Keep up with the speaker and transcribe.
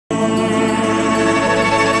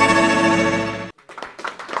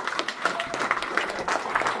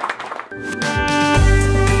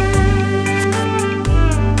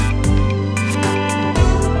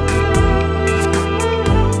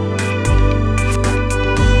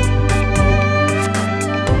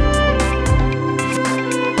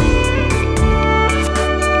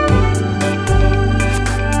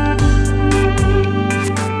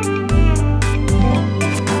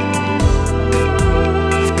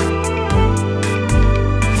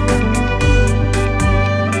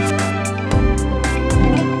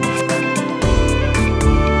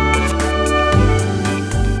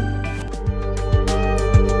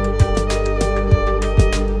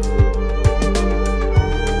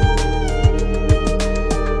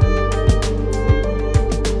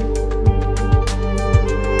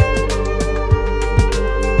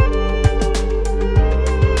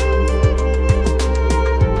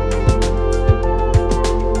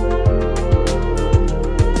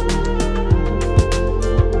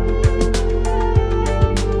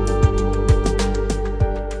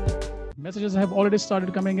have already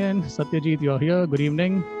started coming in. Satyajit, you're here. Good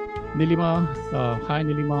evening. Nilima, hi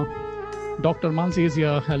Nilima. Dr. Mansi is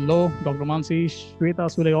here. Hello, Dr. Mansi. Shweta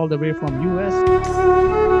Sule all the way from US.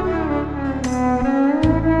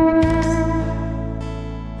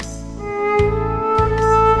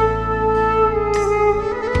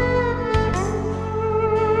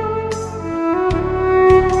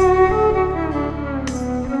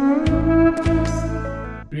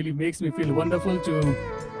 Really makes me feel wonderful to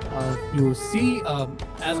see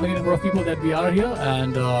as many number of people that we are here,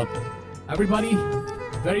 and everybody,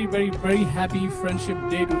 very happy Friendship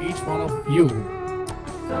Day to each one of you.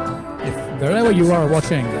 If wherever you are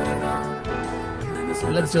watching,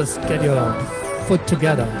 let's just get your foot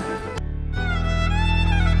together.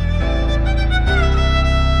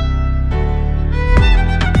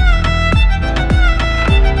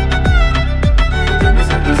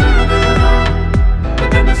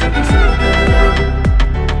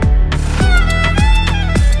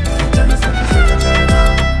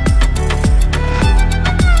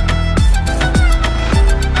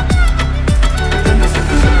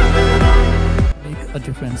 A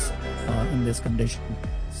difference in this condition.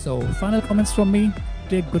 So final comments from me: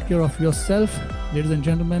 take good care of yourself, ladies and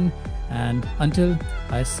gentlemen, and until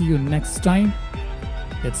I see you next time,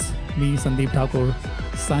 it's me, Sandeep Thakur,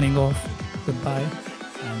 signing off. Goodbye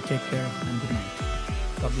and take care and good night.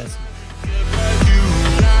 God bless you.